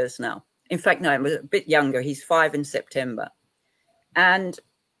 2 years now. In fact, no, he was a bit younger. He's 5 in September. And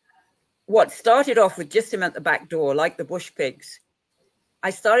what started off with just him at the back door, like the bush pigs, I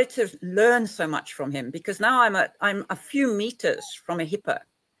started to learn so much from him because now I'm a few meters from a hippo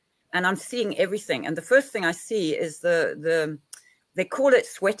and I'm seeing everything. And the first thing I see is they call it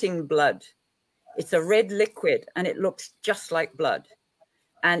sweating blood. It's a red liquid and it looks just like blood.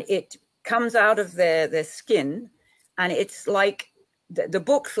 And it comes out of their skin and it's like the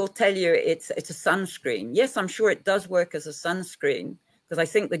books will tell you it's a sunscreen. Yes, I'm sure it does work as a sunscreen because I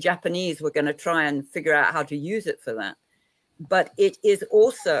think the Japanese were going to try and figure out how to use it for that. But it is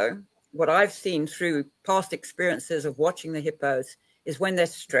also what I've seen through past experiences of watching the hippos is when they're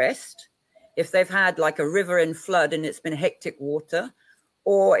stressed, if they've had like a river in flood and it's been hectic water,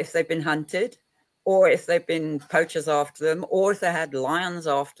 or if they've been hunted, or if they've been poachers after them, or if they had lions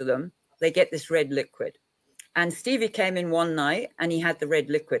after them, they get this red liquid. And Stevie came in one night and he had the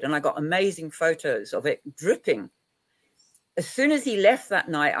red liquid and I got amazing photos of it dripping. As soon as he left that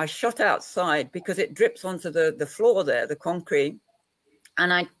night, I shot outside because it drips onto the floor there, the concrete,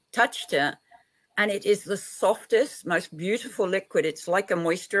 and I touched it and it is the softest, most beautiful liquid. It's like a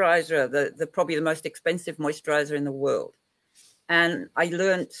moisturizer, the probably the most expensive moisturizer in the world. And I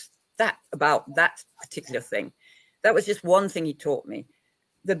learned that about that particular thing. That was just one thing he taught me.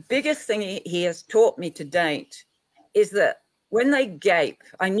 The biggest thing he has taught me to date is that when they gape,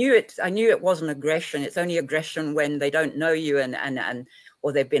 I knew it wasn't aggression. It's only aggression when they don't know you and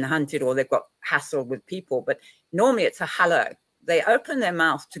or they've been hunted or they've got hassled with people. But normally it's a hello. They open their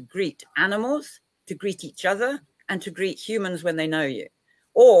mouth to greet animals, to greet each other, and to greet humans when they know you,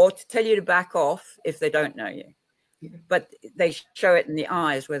 or to tell you to back off if they don't know you. But they show it in the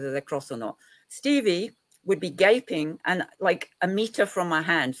eyes, whether they're cross or not. Stevie would be gaping and like a meter from my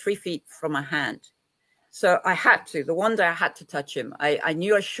hand, 3 feet from my hand. So I had to, the one day I had to touch him. I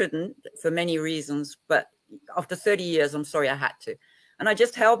knew I shouldn't for many reasons, but after 30 years, I'm sorry I had to. And I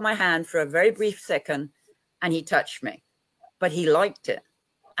just held my hand for a very brief second and he touched me, but he liked it.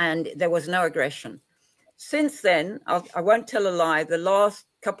 And there was no aggression. Since then, I won't tell a lie, the last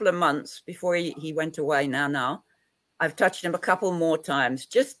couple of months before he went away now, I've touched him a couple more times,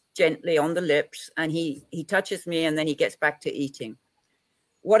 just gently on the lips, and he touches me and then he gets back to eating.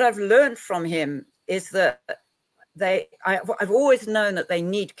 What I've learned from him is that I've always known that they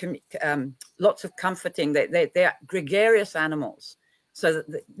need lots of comforting. They're gregarious animals. So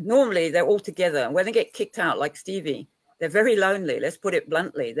normally they're all together. And when they get kicked out, like Stevie, they're very lonely. Let's put it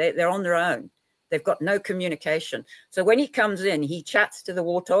bluntly. They're on their own. They've got no communication. So when he comes in, he chats to the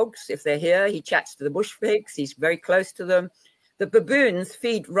warthogs. If they're here, he chats to the bush pigs. He's very close to them. The baboons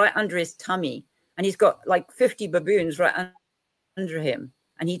feed right under his tummy. And he's got like 50 baboons right under him.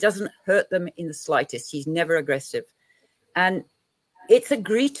 And he doesn't hurt them in the slightest. He's never aggressive. And it's a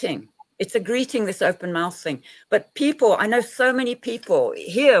greeting. It's a greeting, this open mouth thing. But people, I know so many people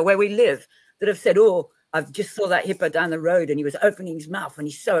here where we live that have said, oh, I've just saw that hippo down the road and he was opening his mouth and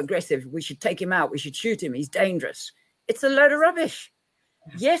he's so aggressive. We should take him out. We should shoot him. He's dangerous. It's a load of rubbish.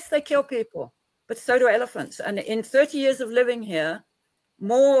 Yes, they kill people, but so do elephants. And in 30 years of living here,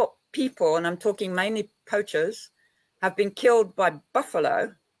 more people, and I'm talking mainly poachers, have been killed by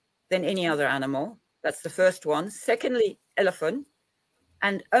buffalo than any other animal. That's the first one. Secondly, elephant.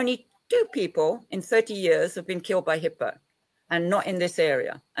 And only 2 people in 30 years have been killed by hippo, and not in this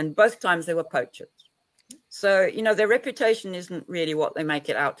area. And both times they were poachers. So, you know, their reputation isn't really what they make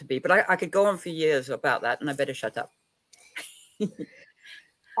it out to be. But I could go on for years about that, and I better shut up.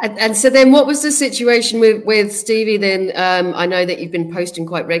 And so then what was the situation with Stevie then? I know that you've been posting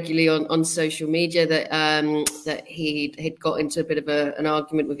quite regularly on social media that that he had got into a bit of an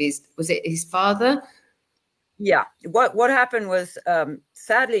argument with was it his father? Yeah. What happened was,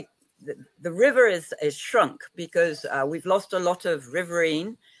 sadly, the river is shrunk because we've lost a lot of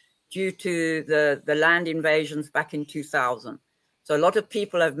riverine due to the land invasions back in 2000. So a lot of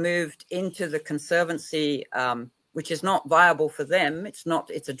people have moved into the conservancy, which is not viable for them. It's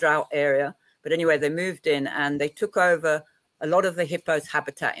a drought area. But anyway, they moved in and they took over a lot of the hippos'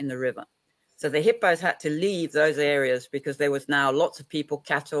 habitat in the river. So the hippos had to leave those areas because there was now lots of people,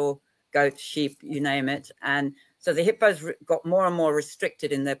 cattle, goats, sheep, you name it. And so the hippos got more and more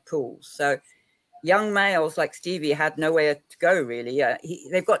restricted in their pools. So young males like Stevie had nowhere to go, really.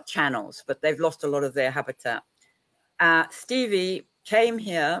 They've got channels, but they've lost a lot of their habitat. Stevie came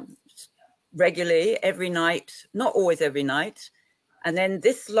here regularly every night, not always every night. And then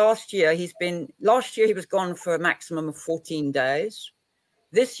this last year he was gone for a maximum of 14 days.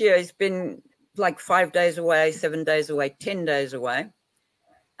 This year he's been like 5 days away, 7 days away, 10 days away.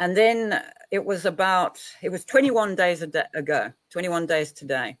 And then it was 21 days ago, 21 days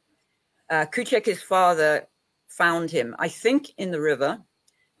today. Kuchek, his father, found him, I think, in the river,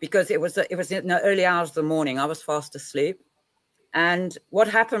 because it was in the early hours of the morning. I was fast asleep. And what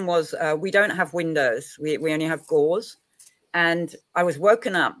happened was we don't have windows. We only have gauze. And I was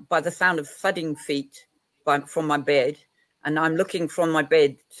woken up by the sound of thudding feet from my bed. And I'm looking from my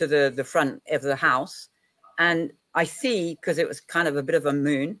bed to the front of the house. And I see, because it was kind of a bit of a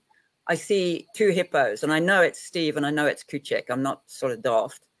moon, I see 2 hippos. And I know it's Steve and I know it's Kuchek. I'm not sort of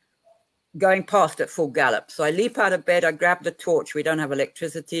daft. Going past at full gallop. So I leap out of bed, I grab the torch, we don't have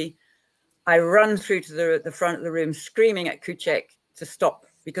electricity. I run through to the front of the room screaming at Kuchek to stop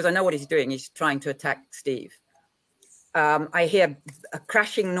because I know what he's doing. He's trying to attack Steve. I hear a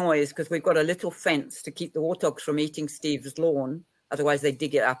crashing noise because we've got a little fence to keep the warthogs from eating Steve's lawn. Otherwise they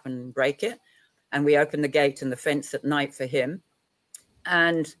dig it up and break it. And we open the gate and the fence at night for him.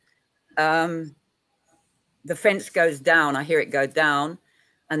 And the fence goes down. I hear it go down.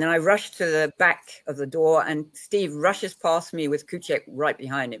 And then I rush to the back of the door and Steve rushes past me with Kuchek right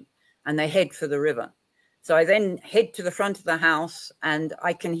behind him. And they head for the river. So I then head to the front of the house and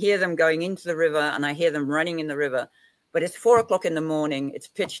I can hear them going into the river and I hear them running in the river. But it's 4 o'clock in the morning. It's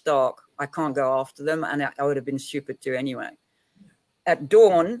pitch dark. I can't go after them. And I would have been stupid to anyway. At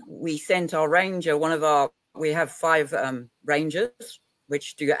dawn, we sent our ranger, we have 5 rangers,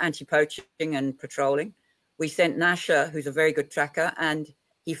 which do anti-poaching and patrolling. We sent Nasha, who's a very good tracker, and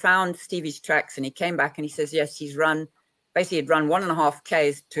he found Stevie's tracks and he came back and he says, yes, he'd run 1.5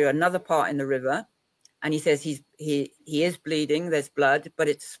 Ks to another part in the river. And he says he is bleeding, there's blood, but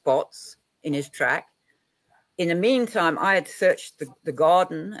it's spots in his track. In the meantime, I had searched the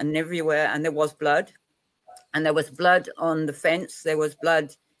garden and everywhere, and there was blood. And there was blood on the fence. There was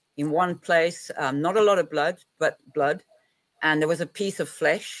blood in one place, not a lot of blood, but blood. And there was a piece of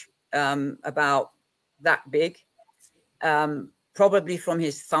flesh about that big, probably from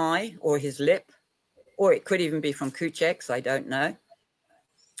his thigh or his lip, or it could even be from Kuchek's, I don't know.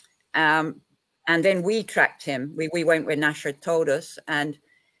 And then we tracked him. We went where Nasha told us, and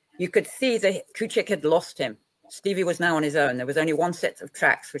you could see that Kuchek had lost him. Stevie was now on his own. There was only one set of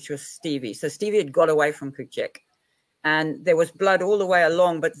tracks, which was Stevie. So Stevie had got away from Kuchek. And there was blood all the way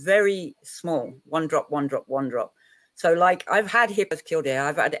along, but very small. 1 drop, 1 drop, 1 drop. So like I've had hippos killed here.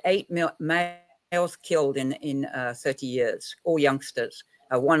 I've had 8 males killed in 30 years, all youngsters.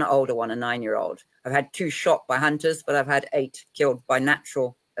 one older one, a 9-year-old. I've had 2 shot by hunters, but I've had 8 killed by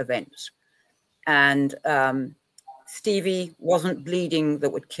natural events. And Stevie wasn't bleeding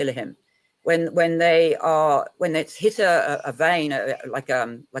that would kill him. When it's hit a vein, like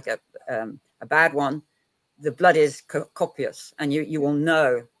a bad one, the blood is copious, and you will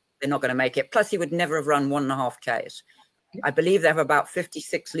know they're not going to make it. Plus, he would never have run 1.5 Ks. I believe they have about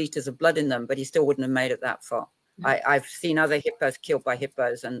 56 liters of blood in them, but he still wouldn't have made it that far. I've seen other hippos killed by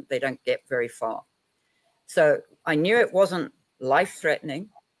hippos, and they don't get very far. So I knew it wasn't life-threatening,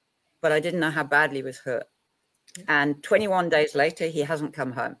 but I didn't know how badly he was hurt. And 21 days later, he hasn't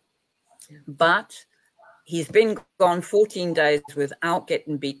come home. But he's been gone 14 days without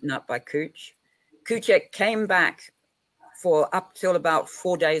getting beaten up by Cooch. Coochek came back for up till about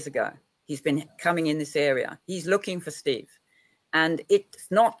 4 days ago. He's been coming in this area. He's looking for Steve. And it's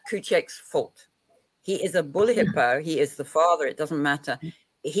not Coochek's fault. He is a bull hippo. He is the father. It doesn't matter.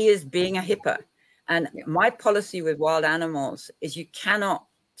 He is being a hippo. And my policy with wild animals is you can't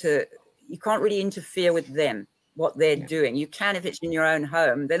really interfere with them, what they're doing. You can if it's in your own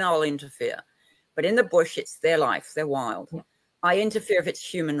home, then I'll interfere. But in the bush, it's their life. They're wild. I interfere if it's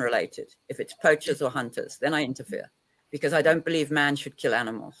human related. If it's poachers or hunters, then I interfere, because I don't believe man should kill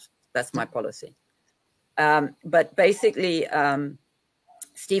animals. That's my policy. But basically,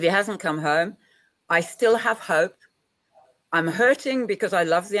 Stevie hasn't come home. I still have hope. I'm hurting because I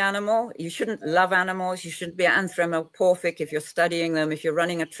love the animal. You shouldn't love animals. You shouldn't be anthropomorphic if you're studying them. If you're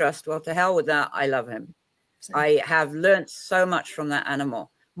running a trust, well, to hell with that. I love him. I have learned so much from that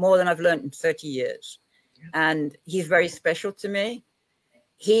animal, more than I've learned in 30 years. And he's very special to me.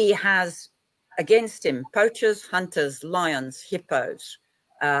 He has against him poachers, hunters, lions, hippos,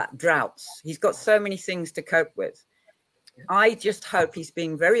 droughts. He's got so many things to cope with. I just hope he's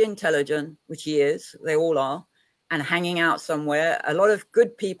being very intelligent, which he is. They all are. And hanging out somewhere. A lot of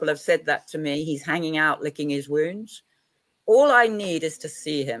good people have said that to me. He's hanging out, licking his wounds. All I need is to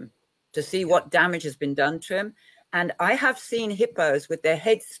see him, to see what damage has been done to him. And I have seen hippos with their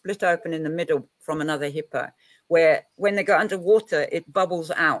heads split open in the middle from another hippo, where when they go underwater, it bubbles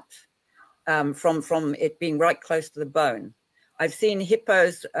out from it being right close to the bone. I've seen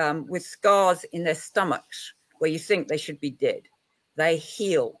hippos with scars in their stomachs where you think they should be dead. They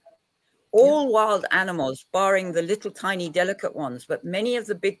heal. All wild animals, barring the little tiny delicate ones, but many of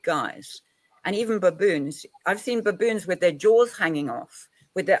the big guys, and even baboons. I've seen baboons with their jaws hanging off,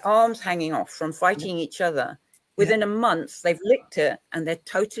 with their arms hanging off from fighting each other. Within a month, they've licked it and they're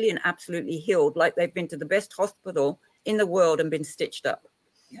totally and absolutely healed, like they've been to the best hospital in the world and been stitched up.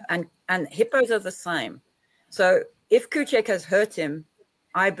 And hippos are the same. So if Coochek has hurt him,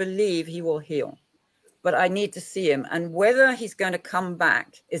 I believe he will heal. But I need to see him. And whether he's going to come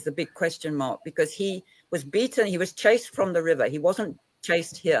back is the big question mark, because he was beaten. He was chased from the river. He wasn't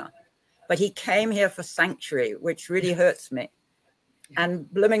chased here, but he came here for sanctuary, which really hurts me.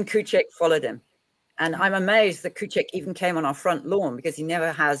 And blooming Coochek followed him. And I'm amazed that Coochek even came on our front lawn, because he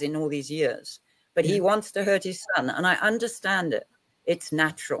never has in all these years. But he wants to hurt his son. And I understand it. It's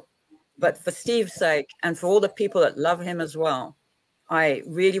natural. But for Steve's sake, and for all the people that love him as well, I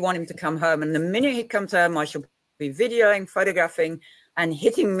really want him to come home. And the minute he comes home, I shall be videoing, photographing, and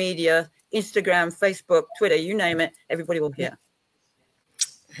hitting media, Instagram, Facebook, Twitter, you name it, everybody will hear.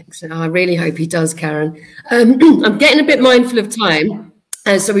 Excellent. I really hope he does, Karen. I'm getting a bit mindful of time.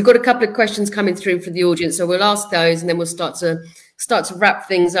 So we've got a couple of questions coming through for the audience. So we'll ask those and then we'll start to wrap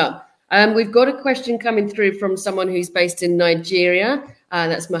things up. We've got a question coming through from someone who's based in Nigeria.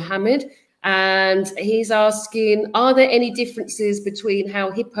 That's Mohammed. And he's asking, are there any differences between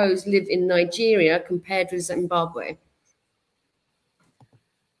how hippos live in Nigeria compared with Zimbabwe?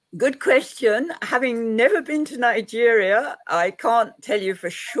 Good question. Having never been to Nigeria, I can't tell you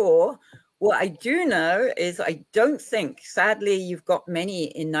for sure. What I do know is I don't think, sadly, you've got many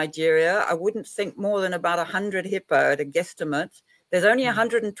in Nigeria. I wouldn't think more than about 100 hippo at a guesstimate. There's only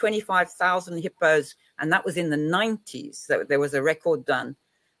 125,000 hippos, and that was in the 90s. So there was a record done.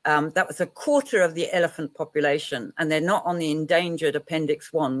 That was a quarter of the elephant population, and they're not on the endangered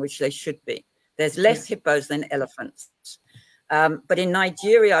Appendix 1, which they should be. There's less hippos than elephants. But in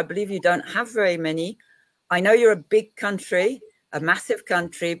Nigeria, I believe you don't have very many. I know you're a big country, a massive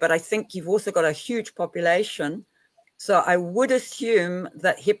country, but I think you've also got a huge population. So I would assume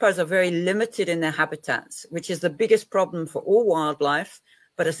that hippos are very limited in their habitats, which is the biggest problem for all wildlife,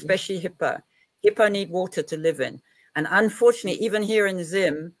 but especially hippo. Hippo need water to live in. And unfortunately, even here in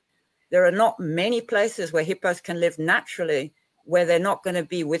Zim, there are not many places where hippos can live naturally, where they're not going to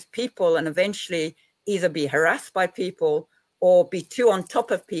be with people and eventually either be harassed by people or be too on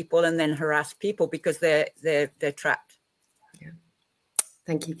top of people and then harass people because they're trapped.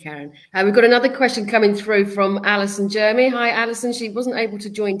 Thank you, Karen. We've got another question coming through from Alison Jeremy. Hi, Alison. She wasn't able to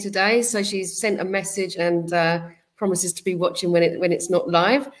join today, so she's sent a message and promises to be watching when it's not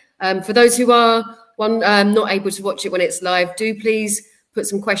live. For those who are not able to watch it when it's live, do please put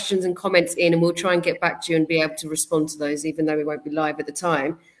some questions and comments in, and we'll try and get back to you and be able to respond to those, even though we won't be live at the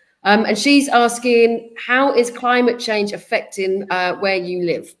time. And she's asking, how is climate change affecting where you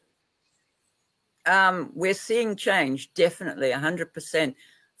live? We're seeing change, definitely, 100%.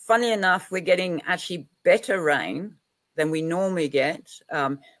 Funny enough, we're getting actually better rain than we normally get.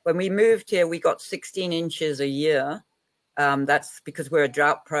 When we moved here, we got 16 inches a year. That's because we're a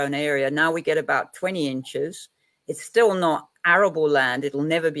drought-prone area. Now we get about 20 inches. It's still not arable land. It'll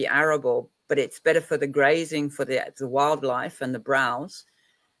never be arable, but it's better for the grazing, for the wildlife and the browse.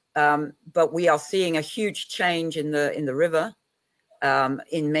 But we are seeing a huge change in the river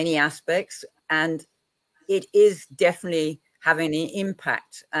in many aspects. And it is definitely having an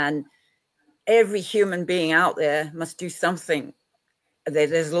impact. And every human being out there must do something.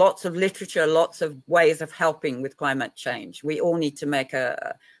 There's lots of literature, lots of ways of helping with climate change. We all need to make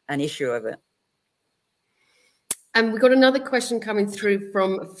an issue of it. And we've got another question coming through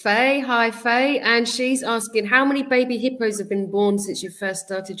from Faye. Hi, Faye. And she's asking, how many baby hippos have been born since you first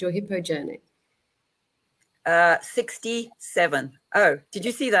started your hippo journey? 67. Oh, did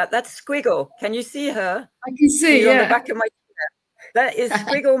you see that? That's Squiggle. Can you see her? I can see, She's on the back of my chair. That is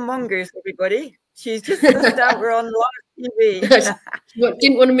Squiggle Mongoose, everybody. She's just just out. We're on live TV.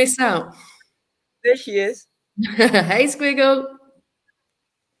 Didn't want to miss out. There she is. Hey, Squiggle.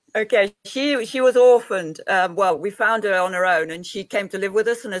 Okay, she was orphaned. Well, we found her on her own, and she came to live with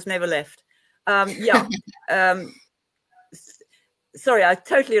us and has never left. Yeah. Sorry, I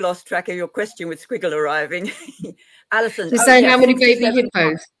totally lost track of your question with Squiggle arriving. Alison. She's saying how many baby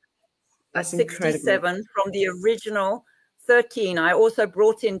hippos? That's 67 from the original 13. I also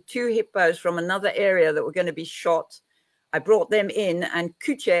brought in 2 hippos from another area that were going to be shot. I brought them in, and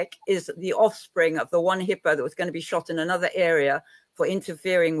Kuchek is the offspring of the one hippo that was going to be shot in another area for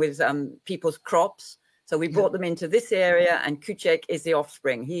interfering with people's crops. So we brought them into this area, and Kuchek is the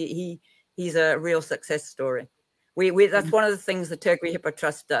offspring. He's a real success story. That's one of the things the Turgwe Hippo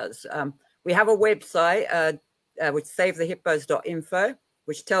Trust does. We have a website, which savethehippos.info,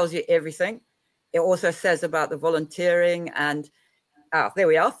 which tells you everything. It also says about the volunteering, and there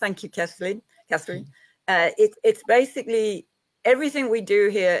we are. Thank you, Catherine. It's basically everything we do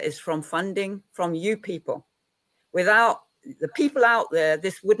here is from funding from you people. Without the people out there,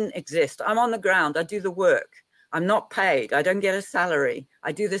 this wouldn't exist. I'm on the ground. I do the work. I'm not paid. I don't get a salary.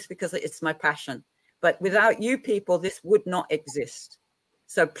 I do this because it's my passion. But without you people, this would not exist.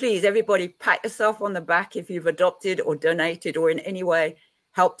 So please, everybody, pat yourself on the back if you've adopted or donated or in any way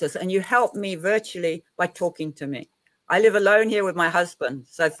helped us. And you helped me virtually by talking to me. I live alone here with my husband.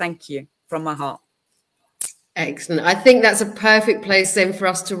 So thank you from my heart. Excellent. I think that's a perfect place then for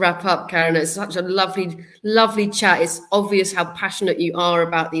us to wrap up, Karen. It's such a lovely, lovely chat. It's obvious how passionate you are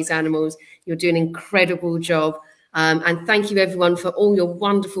about these animals. You're doing an incredible job. And thank you, everyone, for all your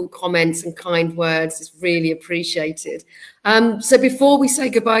wonderful comments and kind words. It's really appreciated. So before we say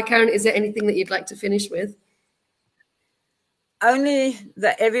goodbye, Karen, is there anything that you'd like to finish with? Only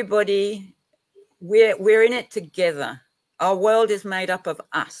that everybody, we're in it together. Our world is made up of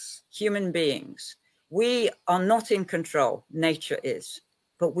us, human beings. We are not in control. Nature is.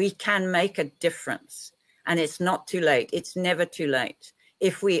 But we can make a difference. And it's not too late. It's never too late.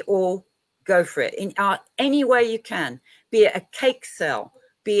 If we all go for it in any way you can, be it a cake sell,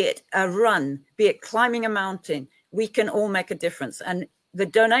 be it a run, be it climbing a mountain. We can all make a difference. And the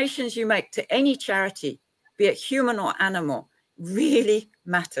donations you make to any charity, be it human or animal, really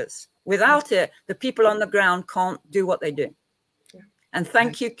matters. Without it, the people on the ground can't do what they do. Yeah. And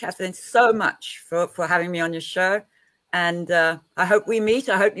thank you, Catherine, so much for having me on your show. And I hope we meet.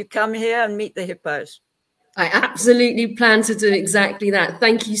 I hope you come here and meet the hippos. I absolutely plan to do exactly that.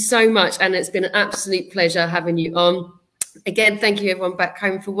 Thank you so much. And it's been an absolute pleasure having you on. Again, thank you everyone back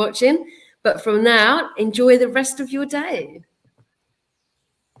home for watching. But from now, enjoy the rest of your day.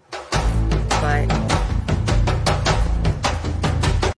 Bye.